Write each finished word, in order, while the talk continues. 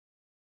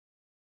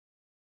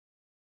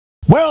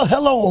Well,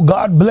 hello.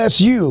 God bless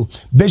you.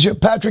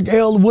 Bishop Patrick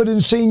L. Wooden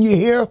Sr.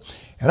 here.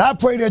 And I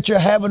pray that you're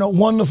having a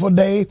wonderful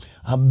day.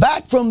 I'm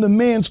back from the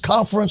men's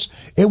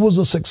conference. It was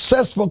a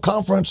successful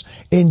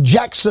conference in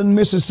Jackson,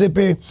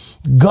 Mississippi.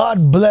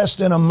 God blessed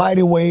in a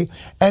mighty way.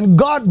 And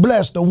God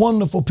bless the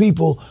wonderful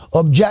people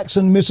of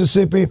Jackson,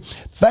 Mississippi.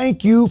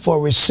 Thank you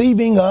for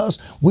receiving us.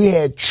 We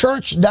had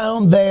church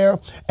down there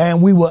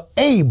and we were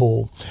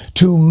able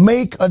to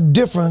make a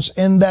difference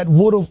in that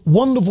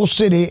wonderful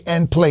city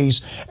and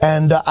place.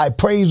 And I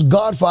praise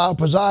God for our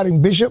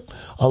presiding bishop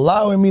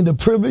allowing me the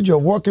privilege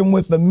of working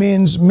with the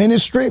men's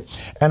ministry.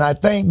 And I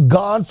thank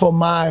God for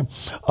my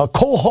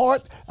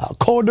cohort, our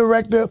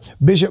co-director,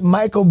 Bishop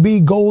Michael B.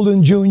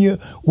 Golden Jr.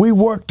 We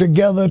worked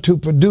together to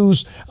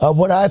produce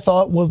what I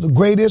thought was the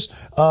greatest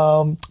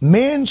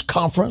men's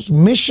conference,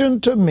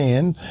 Mission to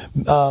Men,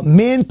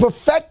 Men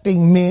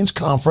Perfecting Men's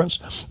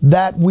Conference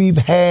that we've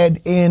had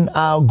in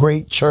our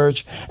great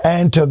church.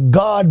 And to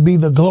God be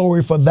the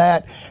glory for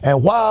that.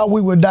 And while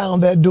we were down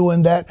there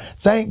doing that,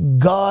 thank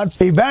God,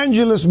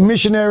 evangelist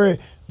missionary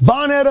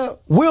Vonetta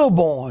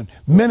Wilborn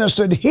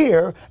ministered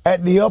here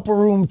at the Upper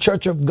Room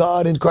Church of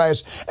God in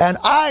Christ, and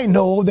I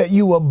know that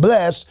you were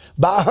blessed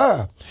by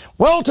her.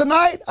 Well,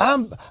 tonight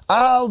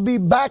I'll be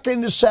back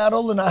in the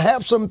saddle, and I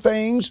have some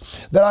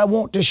things that I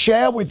want to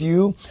share with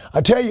you.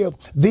 I tell you,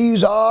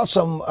 these are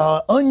some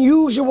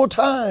unusual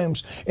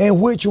times in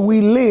which we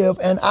live,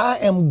 and I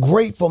am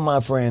grateful, my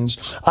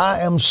friends.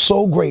 I am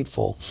so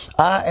grateful.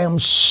 I am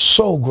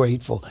so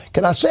grateful.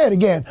 Can I say it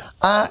again?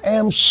 I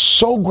am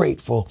so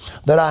grateful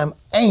that I'm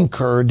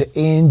anchored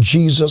in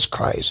Jesus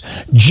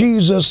Christ.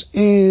 Jesus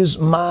is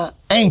my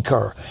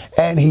anchor,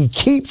 and he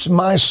keeps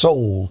my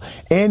soul.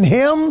 In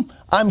him,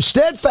 I'm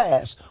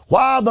steadfast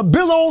while the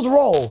billows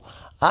roll.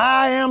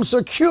 I am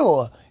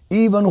secure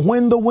even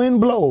when the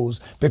wind blows,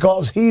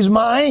 because he's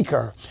my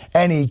anchor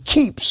and he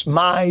keeps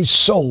my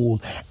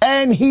soul,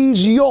 and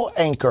he's your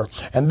anchor.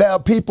 And there are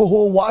people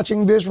who are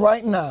watching this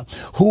right now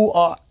who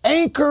are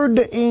anchored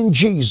in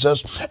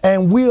Jesus,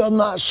 and we are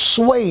not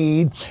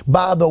swayed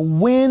by the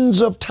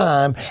winds of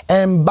time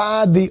and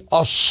by the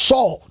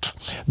assault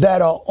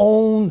that are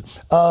on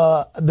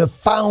the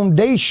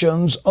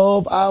foundations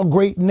of our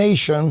great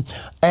nation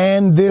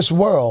and this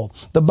world.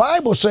 The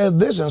Bible says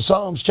this in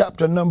Psalms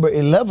chapter number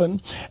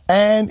 11,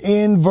 and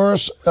in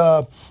verse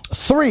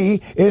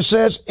 3, it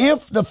says,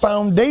 if the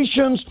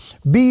foundations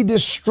be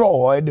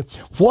destroyed,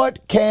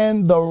 what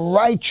can the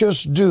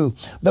righteous do?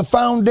 The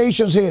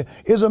foundations here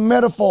is a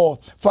metaphor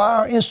for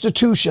our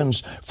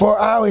institutions, for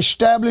our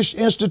established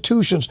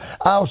institutions,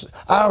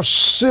 our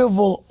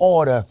civil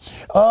order,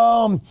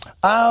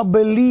 our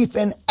belief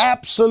in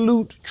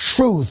absolute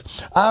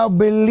truth, our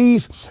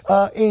belief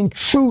in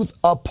truth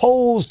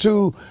opposed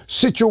to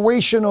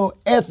situational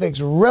ethics,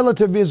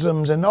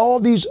 relativisms, and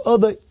all these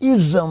other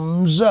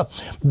isms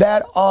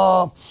that are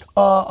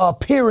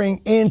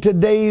appearing in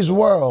today's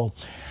world.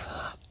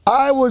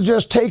 I was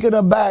just taken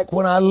aback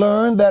when I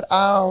learned that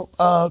our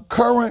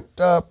current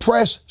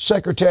press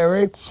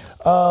secretary,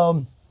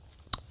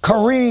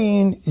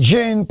 Karine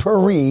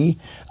Jean-Pierre,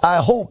 I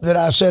hope that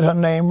I said her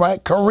name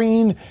right,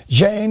 Karine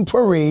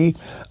Jean-Pierre,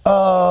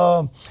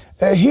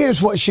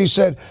 here's what she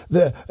said.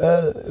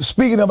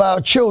 Speaking of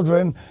our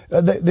children,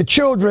 the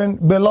children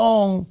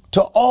belong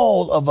to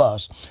all of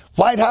us.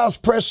 White House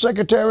Press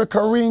Secretary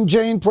Karine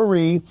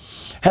Jean-Pierre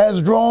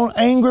has drawn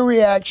angry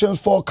reactions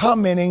for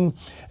commenting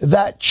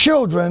that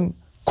children,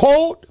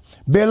 quote,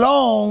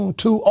 belong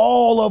to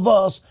all of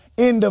us,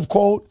 end of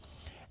quote,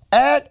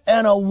 at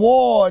an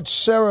award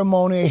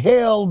ceremony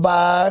held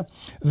by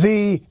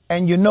the,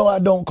 and you know I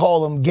don't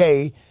call them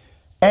gay,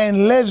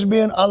 and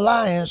lesbian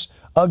alliance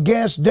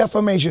against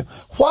defamation.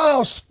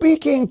 While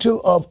speaking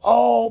to, of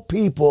all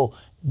people,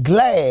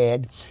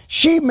 GLAAD,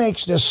 she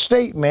makes the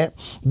statement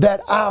that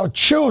our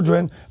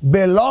children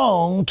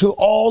belong to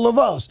all of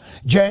us.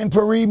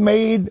 Jean-Pierre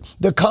made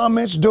the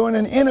comments during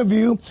an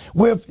interview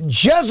with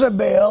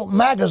Jezebel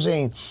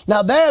magazine.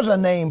 Now there's a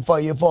name for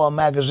you for a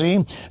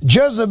magazine.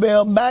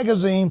 Jezebel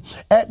magazine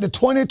at the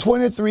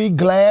 2023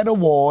 GLAAD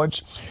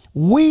Awards,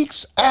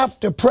 weeks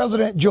after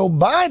President Joe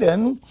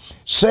Biden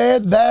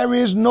said there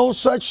is no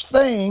such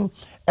thing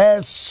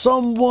as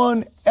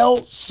someone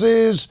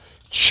else's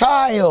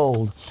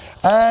child.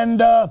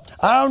 And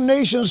our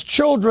nation's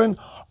children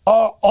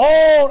are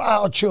all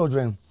our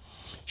children.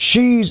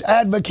 She's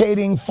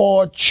advocating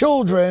for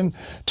children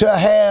to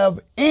have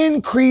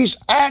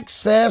increased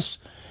access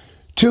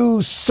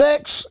to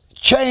sex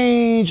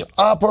change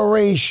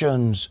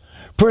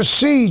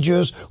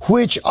procedures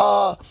which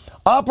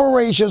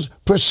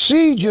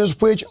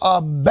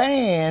are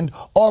banned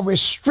or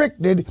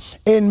restricted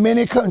in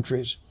many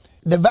countries.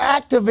 The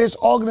activist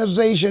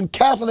organization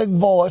Catholic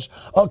Voice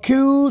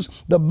accused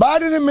the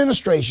Biden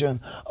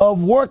administration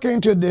of working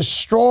to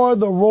destroy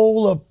the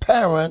role of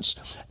parents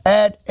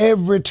at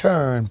every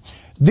turn.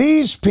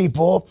 These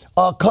people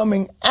are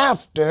coming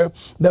after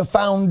the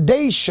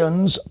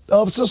foundations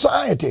of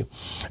society.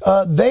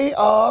 They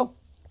are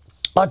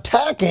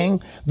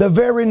attacking the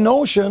very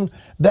notion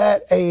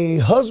that a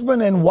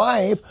husband and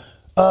wife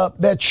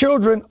their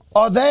children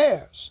are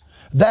theirs.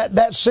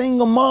 That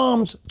single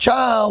mom's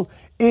child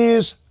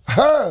is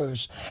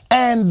hers,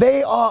 and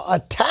they are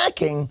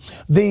attacking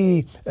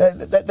the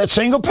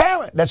single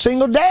parent, that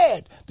single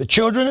dad. The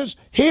children is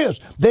his.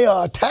 They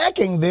are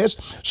attacking this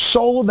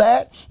so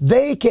that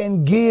they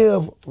can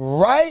give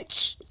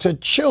rights to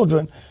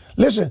children.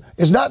 Listen,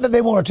 it's not that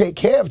they want to take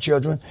care of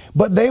children,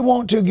 but they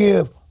want to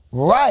give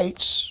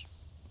rights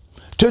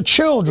to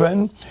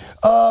children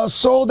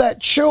so that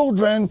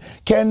children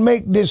can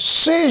make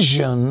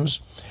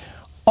decisions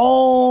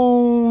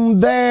on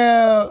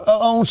their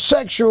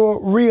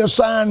sexual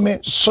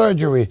reassignment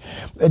surgery.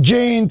 Mrs.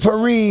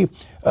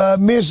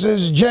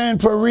 Jane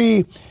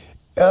Paris,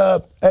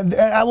 and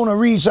I want to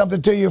read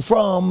something to you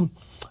from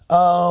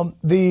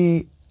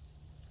the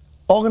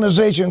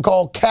organization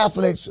called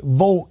Catholics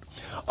Vote,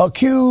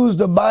 accused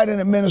the Biden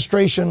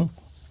administration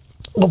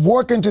of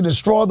working to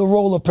destroy the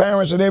role of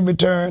parents at every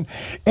turn.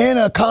 In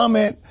a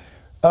comment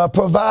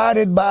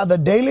provided by the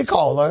Daily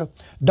Caller,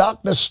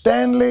 Dr.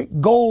 Stanley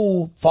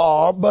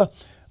Goldfarb,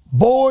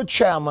 board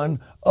chairman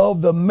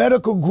of the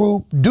medical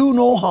group Do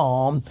No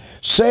Harm,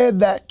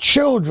 said that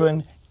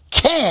children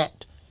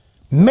can't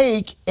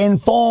make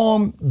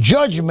informed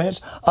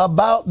judgments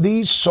about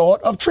these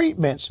sort of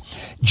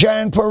treatments.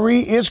 Jan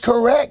Paris is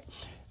correct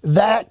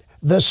that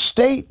the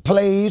state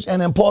plays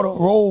an important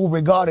role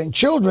regarding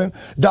children.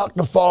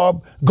 Dr.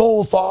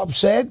 Goldfarb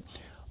said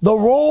the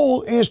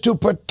role is to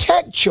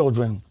protect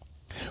children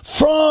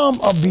from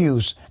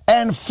abuse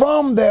and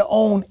from their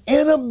own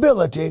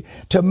inability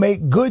to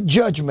make good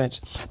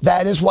judgments.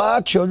 That is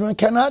why children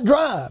cannot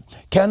drive,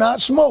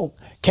 cannot smoke,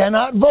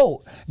 cannot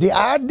vote. The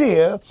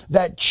idea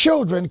that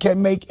children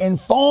can make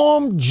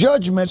informed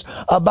judgments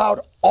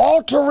about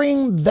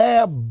altering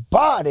their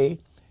body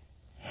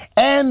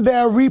and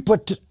their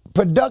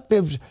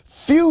reproductive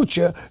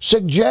future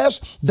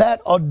suggests that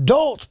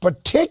adults,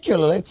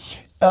 particularly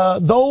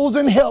those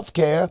in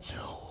healthcare,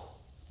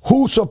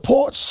 who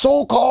support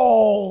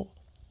so-called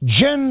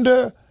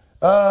gender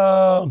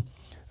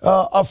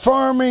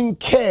affirming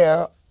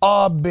care,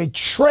 are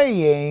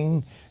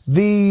betraying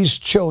these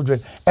children.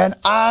 And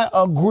I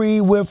agree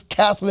with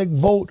Catholic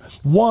Vote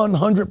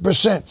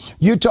 100%.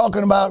 You're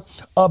talking about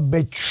a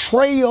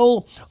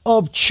betrayal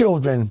of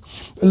children,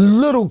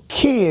 little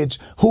kids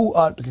who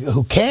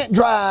can't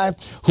drive,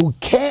 who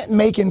can't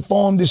make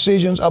informed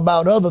decisions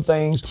about other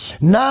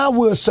things. Now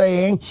we're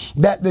saying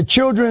that the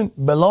children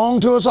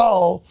belong to us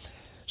all.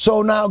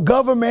 So now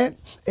government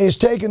is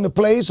taking the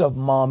place of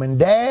mom and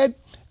dad.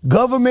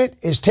 Government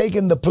is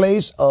taking the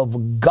place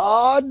of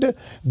God.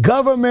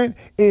 Government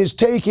is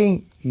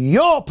taking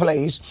your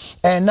place.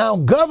 And now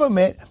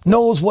government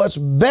knows what's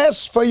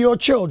best for your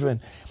children.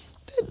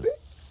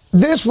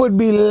 This would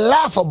be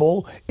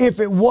laughable if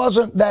it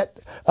wasn't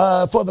that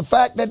for the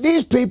fact that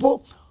these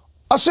people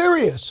are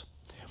serious.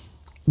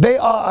 They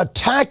are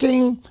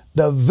attacking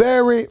the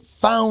very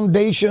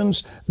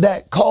foundations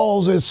that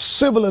causes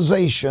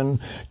civilization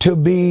to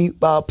be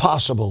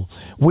possible.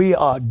 We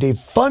are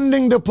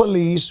defunding the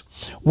police.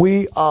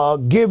 We are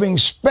giving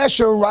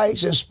special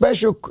rights and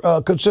special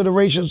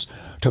considerations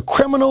to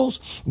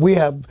criminals. We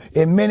have,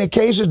 in many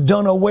cases,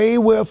 done away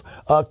with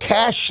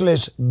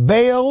cashless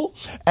bail,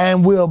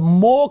 and we're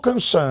more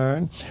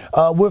concerned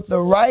with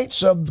the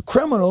rights of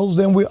criminals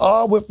than we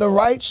are with the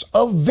rights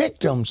of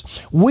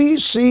victims. We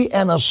see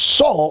an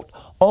assault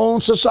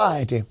on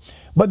society.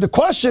 But the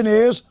question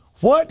is,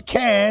 what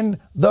can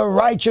the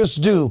righteous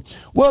do?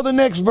 Well, the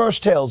next verse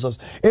tells us.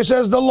 It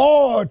says, the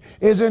Lord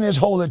is in his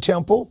holy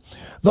temple.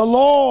 The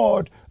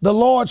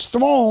Lord's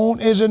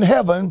throne is in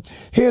heaven.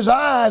 His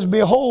eyes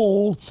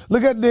behold,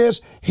 look at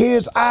this,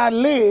 his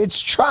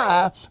eyelids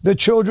try the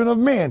children of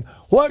men.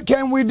 What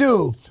can we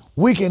do?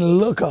 We can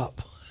look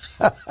up.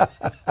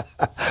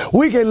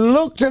 We can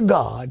look to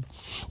God.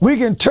 We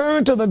can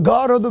turn to the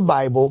God of the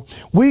Bible.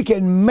 We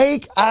can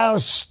make our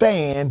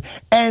stand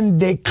and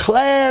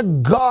declare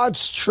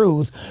God's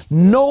truth,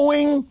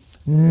 knowing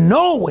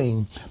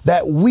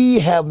that we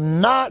have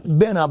not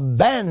been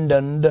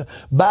abandoned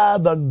by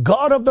the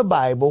God of the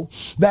Bible,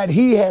 that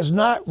he has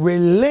not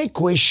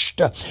relinquished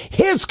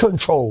his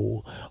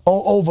control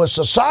over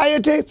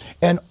society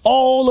and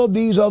all of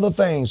these other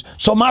things.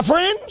 So my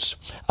friends,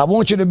 I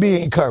want you to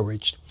be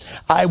encouraged.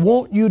 I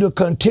want you to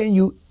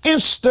continue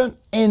instant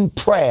in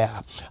prayer.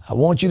 I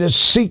want you to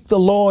seek the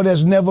Lord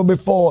as never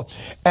before.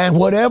 And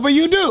whatever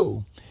you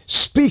do,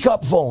 speak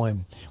up for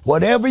him.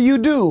 Whatever you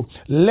do,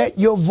 let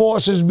your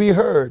voices be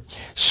heard.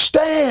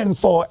 Stand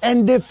for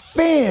and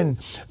defend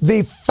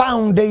the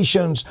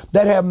foundations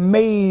that have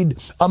made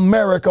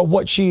America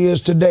what she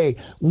is today.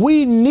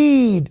 We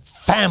need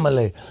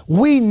family.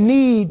 We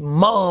need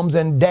moms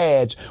and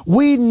dads.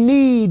 We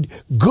need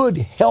good,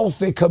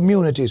 healthy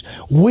communities.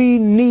 We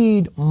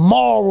need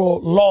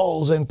moral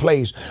laws in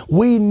place.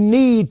 We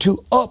need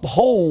to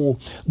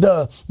uphold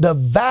the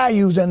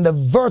values and the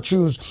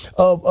virtues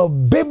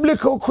of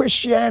biblical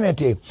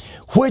Christianity,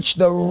 which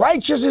the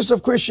righteousness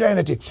of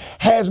Christianity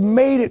has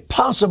made it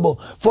possible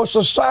for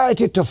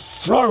society to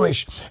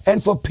flourish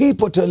and for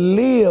people to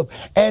live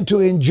and to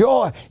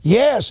enjoy,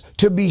 yes,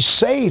 to be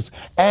safe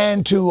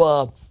and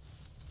to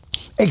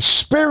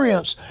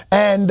experience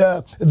and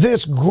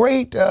this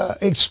great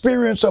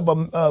experience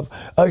of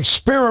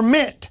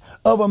experiment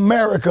of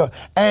America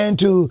and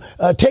to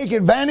take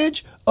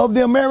advantage of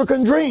the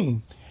American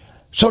dream.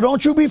 So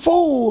don't you be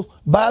fooled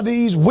by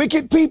these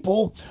wicked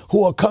people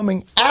who are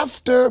coming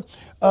after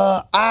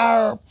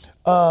our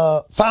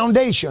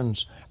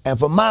foundations. And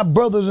for my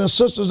brothers and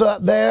sisters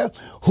out there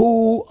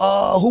who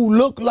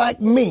look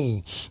like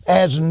me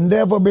as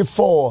never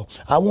before,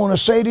 I want to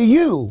say to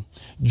you,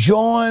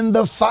 join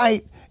the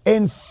fight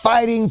in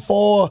fighting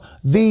for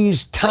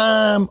these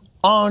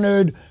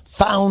time-honored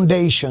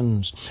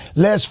foundations.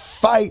 Let's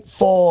fight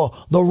for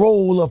the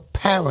role of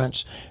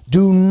parents.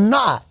 Do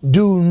not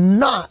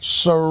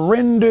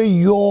surrender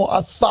your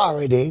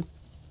authority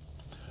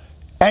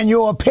and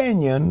your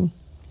opinion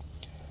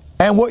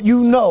and what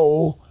you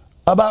know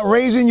about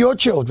raising your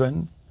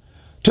children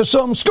to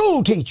some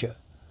school teacher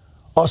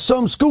or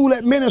some school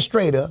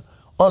administrator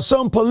or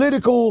some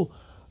political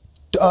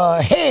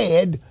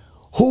head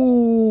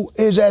who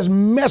is as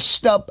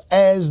messed up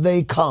as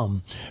they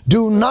come.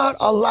 Do not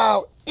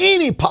allow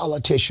any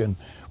politician,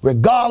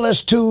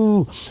 regardless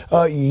to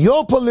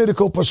your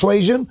political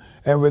persuasion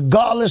and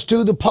regardless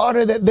to the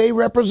party that they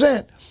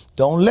represent,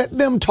 don't let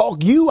them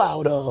talk you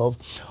out of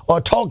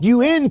or talk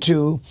you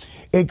into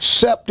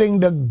accepting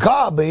the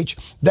garbage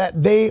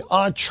that they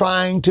are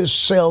trying to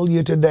sell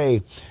you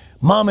today.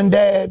 Mom and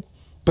dad,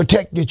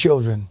 protect your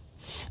children.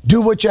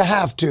 Do what you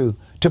have to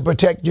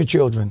protect your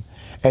children.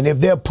 And if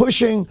they're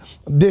pushing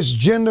this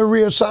gender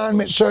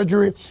reassignment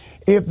surgery,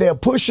 if they're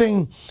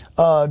pushing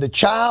the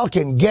child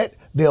can get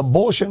the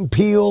abortion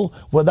pill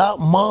without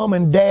mom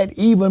and dad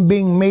even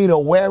being made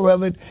aware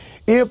of it,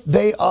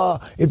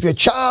 if your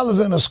child is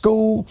in a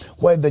school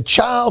where the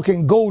child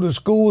can go to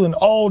school and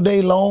all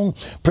day long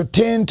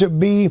pretend to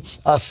be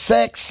a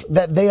sex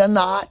that they are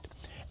not,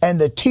 and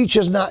the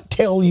teachers not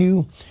tell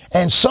you,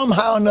 and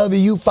somehow or another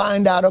you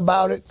find out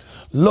about it,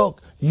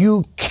 look,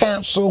 you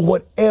cancel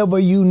whatever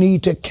you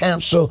need to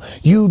cancel.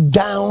 You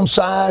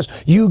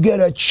downsize. You get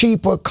a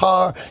cheaper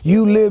car.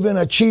 You live in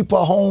a cheaper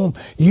home.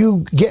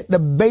 You get the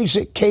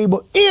basic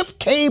cable, if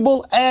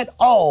cable at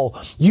all.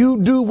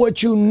 You do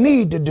what you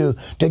need to do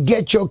to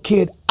get your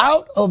kid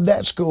out of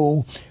that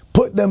school,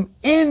 put them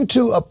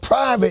into a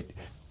private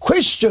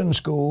Christian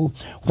school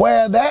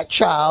where that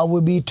child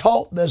will be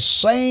taught the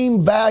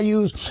same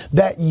values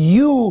that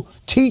you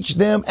teach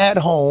them at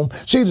home.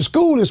 See, the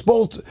school is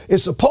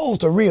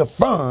supposed to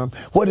reaffirm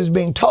what is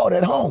being taught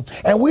at home.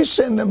 And we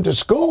send them to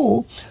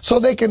school so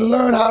they can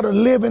learn how to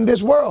live in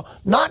this world,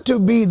 not to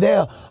be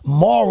their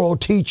moral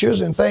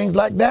teachers and things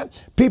like that.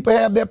 People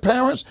have their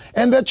parents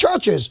and their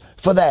churches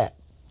for that.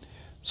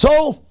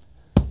 So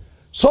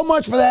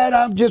much for that.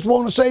 I just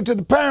want to say to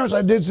the parents,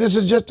 this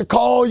is just to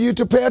call you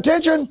to pay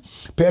attention.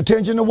 Pay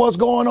attention to what's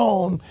going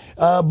on.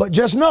 But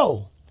just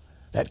know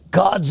that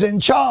God's in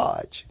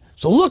charge.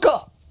 So look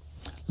up.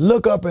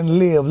 Look up and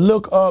live.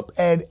 Look up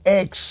and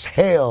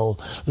exhale.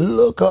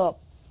 Look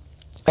up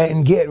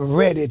and get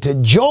ready to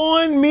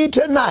join me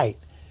tonight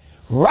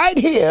right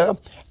here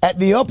at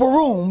the Upper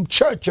Room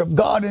Church of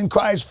God in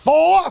Christ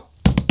for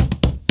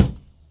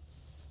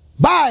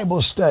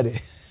Bible study.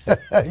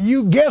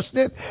 You guessed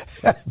it,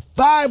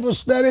 Bible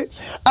study.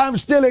 I'm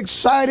still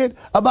excited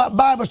about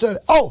Bible study.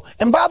 Oh,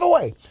 and by the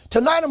way,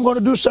 tonight I'm going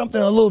to do something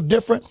a little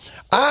different.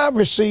 I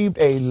received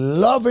a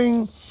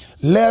loving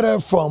letter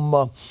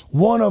from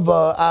one of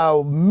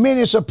our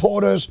many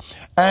supporters,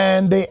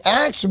 and they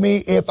asked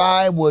me if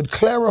I would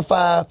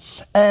clarify,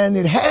 and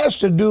it has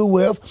to do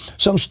with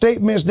some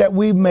statements that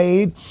we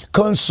made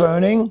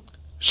concerning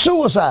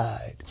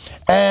suicide.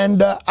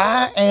 And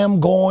I am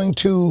going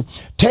to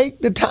take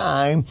the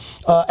time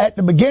at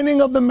the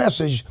beginning of the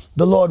message,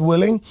 the Lord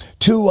willing,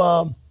 to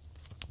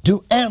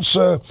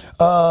answer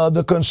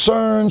the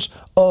concerns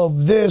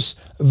of this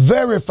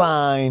very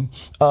fine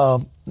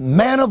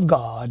man of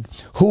God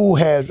who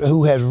has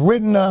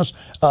written us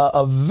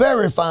a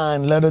very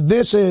fine letter.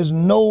 This is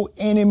no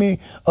enemy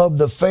of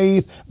the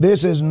faith.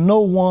 This is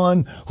no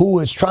one who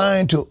is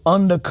trying to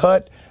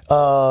undercut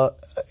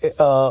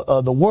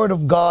the word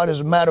of God.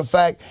 As a matter of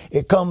fact,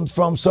 it comes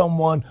from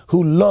someone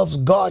who loves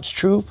God's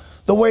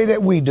truth the way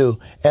that we do.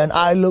 And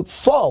I look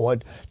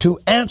forward to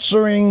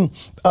answering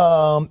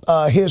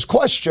his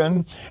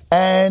question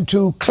and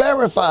to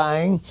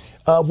clarifying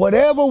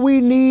whatever we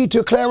need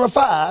to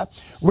clarify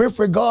with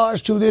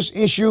regards to this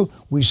issue.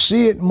 We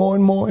see it more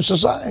and more in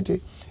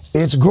society.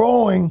 It's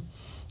growing,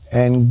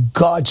 and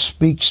God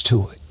speaks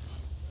to it.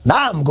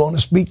 Now I'm going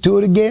to speak to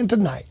it again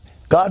tonight.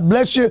 God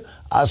bless you.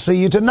 I'll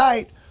see you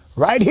tonight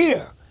right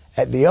here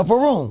at the Upper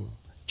Room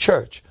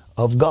Church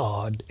of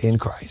God in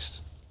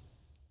Christ.